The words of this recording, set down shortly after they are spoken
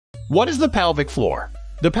What is the pelvic floor?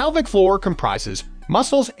 The pelvic floor comprises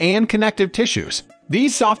muscles and connective tissues.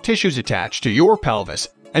 These soft tissues attach to your pelvis,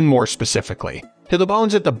 and more specifically, to the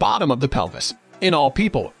bones at the bottom of the pelvis. In all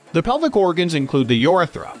people, the pelvic organs include the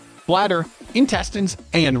urethra, bladder, intestines,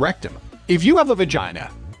 and rectum. If you have a vagina,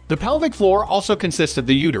 the pelvic floor also consists of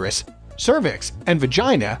the uterus, cervix, and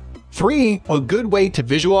vagina. 3. A good way to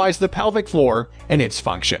visualize the pelvic floor and its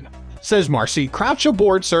function, says Marcy Crouch, a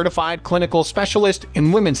board-certified clinical specialist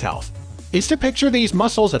in women's health, is to picture these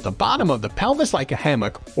muscles at the bottom of the pelvis like a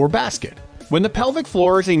hammock or basket. When the pelvic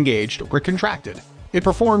floor is engaged or contracted, it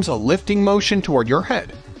performs a lifting motion toward your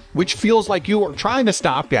head, which feels like you are trying to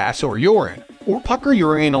stop gas or urine, or pucker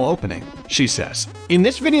your anal opening, she says. In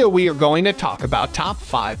this video, we are going to talk about top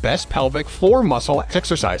 5 best pelvic floor muscle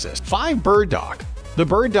exercises. 5. Bird dog. The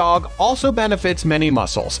bird dog also benefits many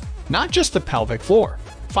muscles, not just the pelvic floor.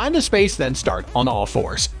 Find a space, then start on all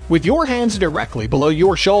fours, with your hands directly below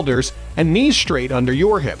your shoulders and knees straight under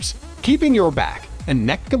your hips, keeping your back and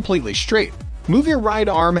neck completely straight. Move your right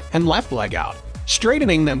arm and left leg out,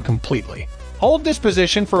 straightening them completely. Hold this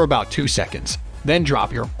position for about 2 seconds, then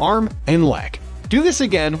drop your arm and leg. Do this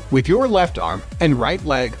again with your left arm and right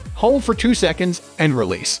leg. Hold for 2 seconds and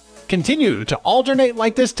release. Continue to alternate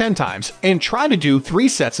like this 10 times and try to do 3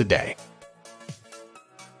 sets a day.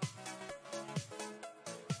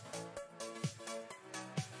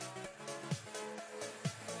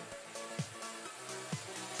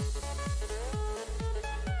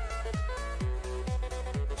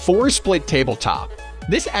 Four. Split tabletop.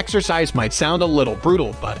 This exercise might sound a little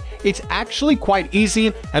brutal, but it's actually quite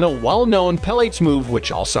easy and a well-known Pilates move,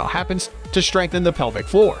 which also happens to strengthen the pelvic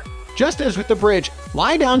floor. Just as with the bridge,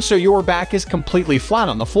 lie down so your back is completely flat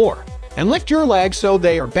on the floor, and lift your legs so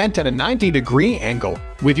they are bent at a 90-degree angle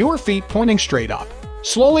with your feet pointing straight up.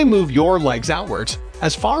 Slowly move your legs outwards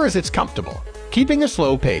as far as it's comfortable. Keeping a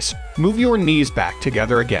slow pace, move your knees back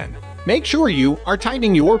together again. Make sure you are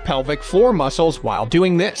tightening your pelvic floor muscles while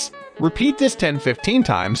doing this. Repeat this 10-15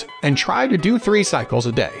 times and try to do 3 cycles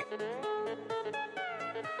a day.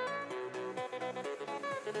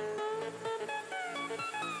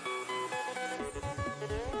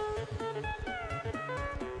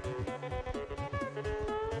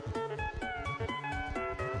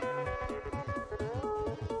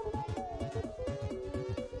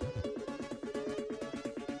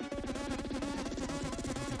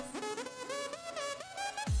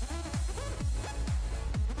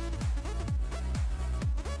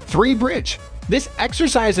 Three. Bridge. This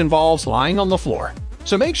exercise involves lying on the floor,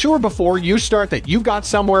 so make sure before you start that you've got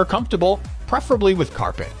somewhere comfortable, preferably with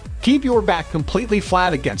carpet. Keep your back completely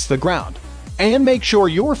flat against the ground, and make sure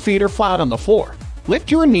your feet are flat on the floor.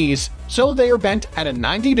 Lift your knees so they are bent at a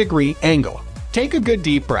 90-degree angle. Take a good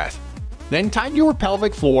deep breath. Then tighten your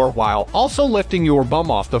pelvic floor while also lifting your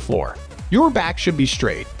bum off the floor. Your back should be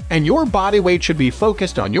straight, and your body weight should be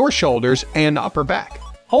focused on your shoulders and upper back.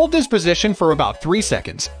 Hold this position for about 3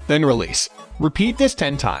 seconds, then release. Repeat this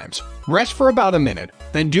 10 times. Rest for about a minute,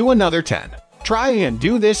 then do another 10. Try and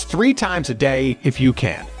do this 3 times a day if you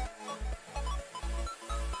can.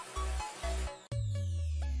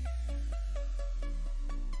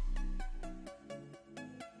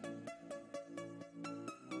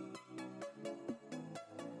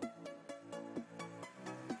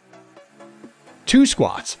 Two.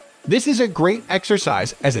 Squats. This is a great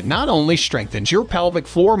exercise as it not only strengthens your pelvic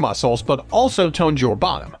floor muscles but also tones your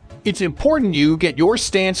bottom. It's important you get your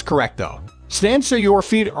stance correct though. Stand so your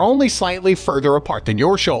feet are only slightly further apart than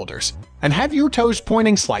your shoulders, and have your toes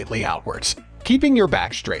pointing slightly outwards, keeping your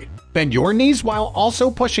back straight. Bend your knees while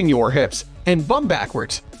also pushing your hips and bum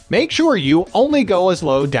backwards. Make sure you only go as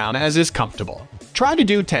low down as is comfortable. Try to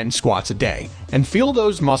do 10 squats a day and feel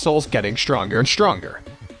those muscles getting stronger and stronger.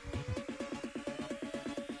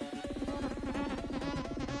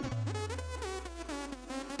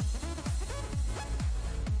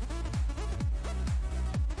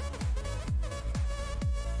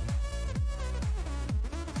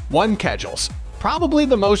 One. Kegels. Probably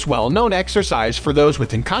the most well-known exercise for those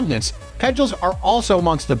with incontinence, Kegels are also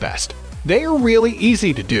amongst the best. They are really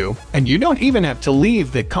easy to do, and you don't even have to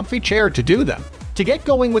leave the comfy chair to do them. To get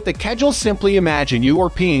going with the Kegels, simply imagine you are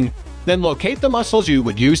peeing, then locate the muscles you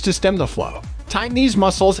would use to stem the flow. Tighten these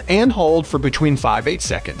muscles and hold for between 5-8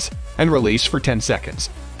 seconds, and release for 10 seconds.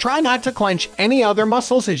 Try not to clench any other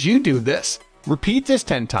muscles as you do this. Repeat this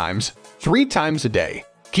 10 times, 3 times a day.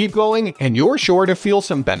 Keep going and you're sure to feel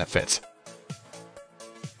some benefits.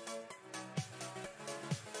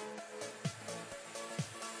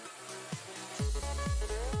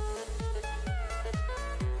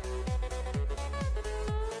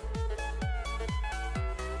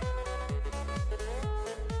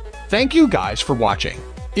 Thank you guys for watching.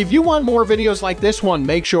 If you want more videos like this one,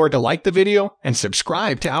 make sure to like the video and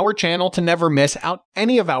subscribe to our channel to never miss out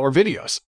any of our videos.